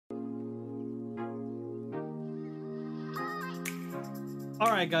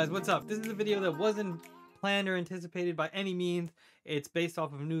Alright guys, what's up? This is a video that wasn't planned or anticipated by any means. It's based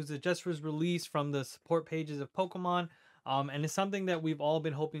off of news that just was released from the support pages of Pokemon. And it's something that we've all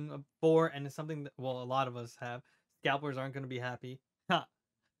been hoping for, and it's something that, well, a lot of us have. Scalpers aren't going to be happy.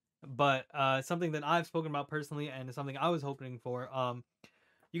 But something that I've spoken about personally, and it's something I was hoping for.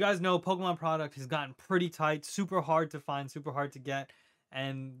 You guys know Pokemon product has gotten pretty tight, super hard to find, super hard to get,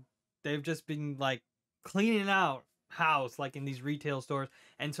 and they've just been like cleaning out house like in these retail stores.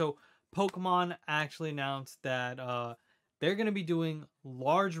 And so Pokemon actually announced that they're going to be doing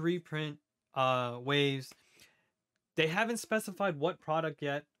large reprint waves. They haven't specified what product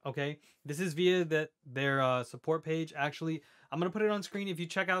yet. Okay, this is via their support page. Actually, I'm gonna put it on screen. If you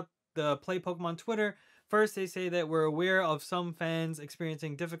check out the Play Pokemon Twitter, first they say that we're aware of some fans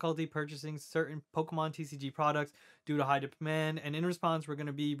experiencing difficulty purchasing certain Pokemon TCG products due to high demand, and in response, we're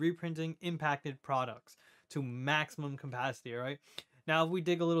gonna be reprinting impacted products to maximum capacity. All right. Now, if we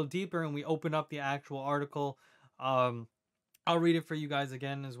dig a little deeper and we open up the actual article, I'll read it for you guys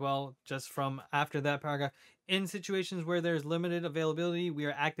again as well, just from after that paragraph. In situations where there's limited availability, we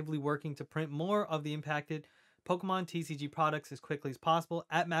are actively working to print more of the impacted Pokemon TCG products as quickly as possible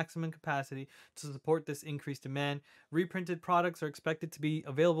at maximum capacity to support this increased demand. Reprinted products are expected to be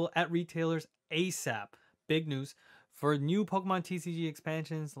available at retailers ASAP. Big news. For new Pokemon TCG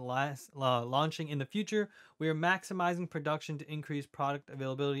expansions launching in the future, we are maximizing production to increase product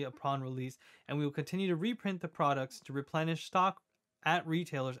availability upon release, and we will continue to reprint the products to replenish stock at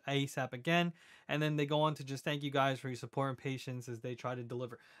retailers ASAP again. And then they go on to just thank you guys for your support and patience as they try to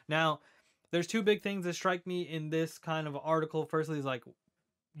deliver. Now, there's two big things that strike me in this kind of article. Firstly, is like,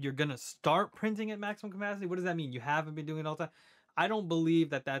 you're gonna start printing at maximum capacity. What does that mean? You haven't been doing it all the time? I don't believe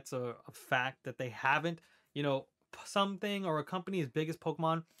that that's a fact, that they haven't. You know, something or a company as big as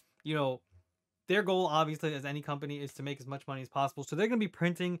Pokemon, you know, their goal, obviously, as any company, is to make as much money as possible. So they're going to be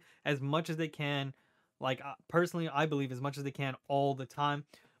printing as much as they can. Like, personally, I believe as much as they can all the time.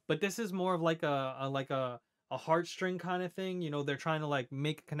 But this is more of like a heartstring kind of thing. You know, they're trying to like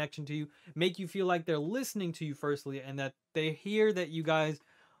make a connection to you, make you feel like they're listening to you firstly, and that they hear that you guys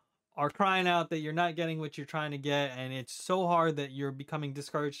are crying out that you're not getting what you're trying to get, and it's so hard that you're becoming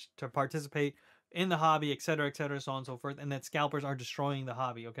discouraged to participate in the hobby, etc., so on and so forth, and that scalpers are destroying the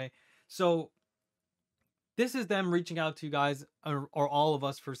hobby. Okay, so this is them reaching out to you guys, or all of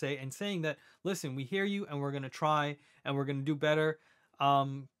us per se, and saying that, listen, we hear you, and we're gonna try, and we're gonna do better.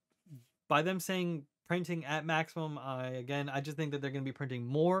 By them saying printing at maximum, I just think that they're gonna be printing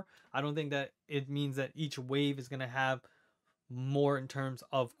more. I don't think that it means that each wave is gonna have more in terms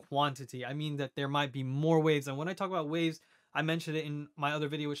of quantity. I mean that there might be more waves, and when I talk about waves, I mentioned it in my other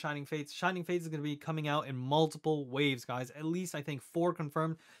video with Shining Fates. Shining Fates is going to be coming out in multiple waves, guys. At least, I think, 4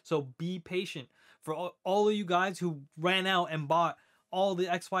 confirmed. So be patient. For all of you guys who ran out and bought all the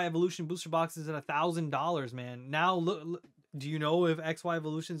XY Evolution booster boxes at $1,000, man. Now, look, do you know if XY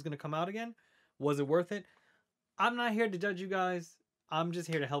Evolution is going to come out again? Was it worth it? I'm not here to judge you guys. I'm just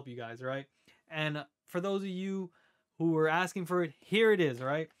here to help you guys, right? And for those of you who were asking for it, here it is,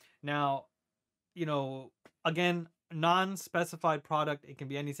 right? Now, you know, again, non-specified product, it can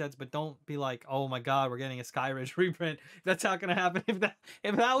be any sets, but don't be like, oh my god, we're getting a Skyridge reprint. That's not gonna happen.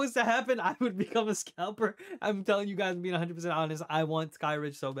 If that was to happen, I would become a scalper. I'm telling you guys, being 100% honest, I want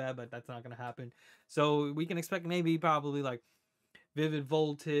Skyridge so bad, but that's not gonna happen. So we can expect maybe probably like Vivid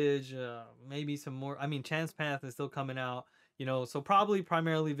Voltage, maybe some more. I mean, Chance Path is still coming out, you know, so probably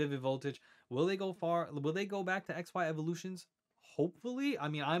primarily Vivid Voltage. Will they go far? Will they go back to XY Evolutions? Hopefully. I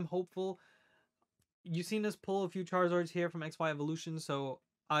mean, I'm hopeful. You've seen us pull a few Charizards here from XY Evolutions, so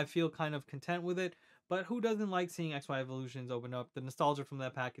I feel kind of content with it. But who doesn't like seeing XY Evolutions open up? The nostalgia from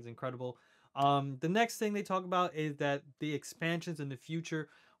that pack is incredible. The next thing they talk about is that the expansions in the future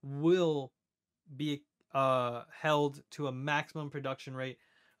will be held to a maximum production rate.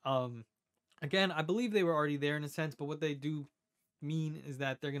 Again, I believe they were already there in a sense, but what they do mean is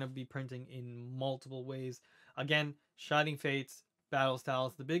that they're going to be printing in multiple ways. Again, Shining Fates, Battle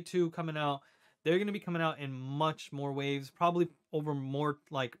Styles, the big two coming out. They're going to be coming out in much more waves, probably over more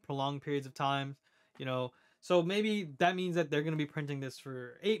like prolonged periods of time, you know. So maybe that means that they're going to be printing this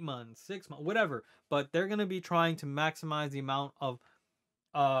for 8 months, 6 months, whatever. But they're going to be trying to maximize the amount of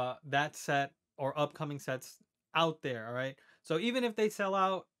that set or upcoming sets out there, all right? So even if they sell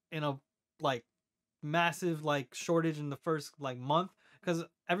out in a like massive like shortage in the first like month, because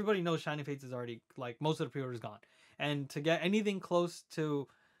everybody knows Shining Fates is already like most of the pre-orders gone. And to get anything close to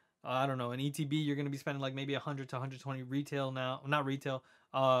I don't know, an ETB, you're going to be spending like maybe 100 to 120 retail now. Not retail,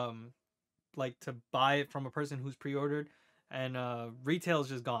 like to buy it from a person who's pre-ordered. And retail is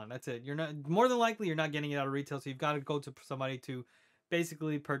just gone. That's it. You're not, more than likely, you're not getting it out of retail. So you've got to go to somebody to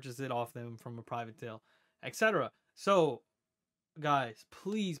basically purchase it off them from a private sale, etc. So guys,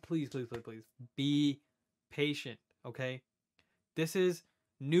 please, please, please, please, please be patient. Okay, this is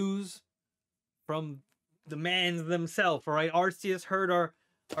news from the mans themselves. All right, Arceus heard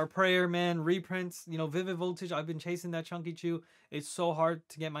our prayer, man. Reprints, Vivid Voltage. I've been chasing that Chunky Chew. It's so hard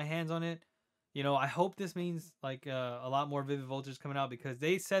to get my hands on it. I hope this means like a lot more Vivid Voltage coming out, because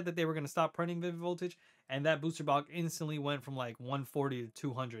they said that they were gonna stop printing Vivid Voltage, and that booster box instantly went from like 140 to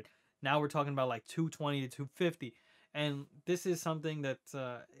 200. Now we're talking about like 220 to 250, and this is something that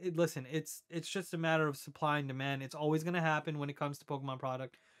listen, it's just a matter of supply and demand. It's always gonna happen when it comes to Pokemon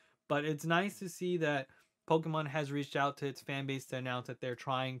product, but it's nice to see that Pokemon has reached out to its fan base to announce that they're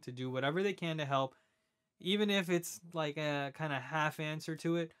trying to do whatever they can to help, even if it's like a kind of half answer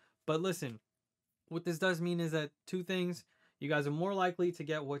to it. But listen, what this does mean is that two things: you guys are more likely to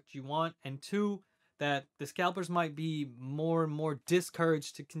get what you want, and two, that the scalpers might be more and more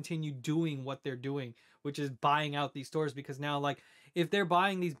discouraged to continue doing what they're doing, which is buying out these stores. Because now, like, if they're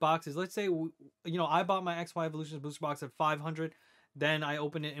buying these boxes, let's say I bought my XY Evolutions booster box at 500, then I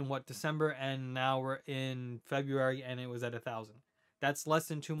opened it in December, and now we're in February and it was at 1,000. That's less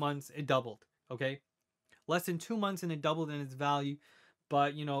than 2 months. It doubled. Okay, less than 2 months and it doubled in its value.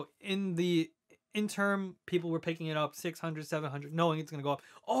 But in the interim, people were picking it up 600, 700, knowing it's gonna go up.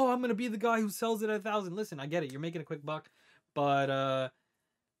 Oh, I'm gonna be the guy who sells it at 1,000. Listen, I get it. You're making a quick buck, but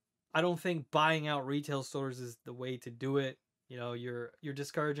I don't think buying out retail stores is the way to do it. You're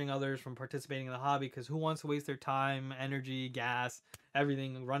discouraging others from participating in the hobby, because who wants to waste their time, energy, gas,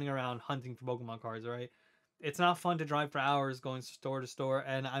 everything running around hunting for Pokemon cards, right? It's not fun to drive for hours going store to store,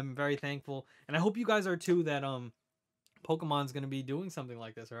 and I'm very thankful, and I hope you guys are too, that Pokemon's going to be doing something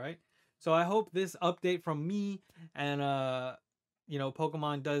like this, all right? So I hope this update from me and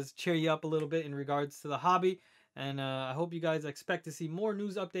Pokemon does cheer you up a little bit in regards to the hobby. And I hope you guys expect to see more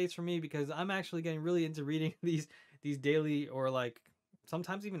news updates from me, because I'm actually getting really into reading these daily, or like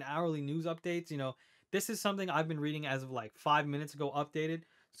sometimes even hourly news updates. This is something I've been reading as of like 5 minutes ago, updated.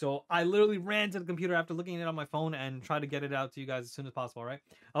 So I literally ran to the computer after looking at it on my phone and try to get it out to you guys as soon as possible, right?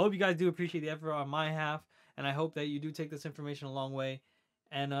 I hope you guys do appreciate the effort on my half, and I hope that you do take this information a long way,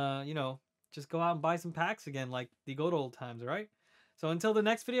 and just go out and buy some packs again like the good old times, all right? So until the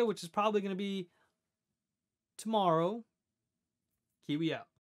next video, which is probably going to be tomorrow, Kiwi out.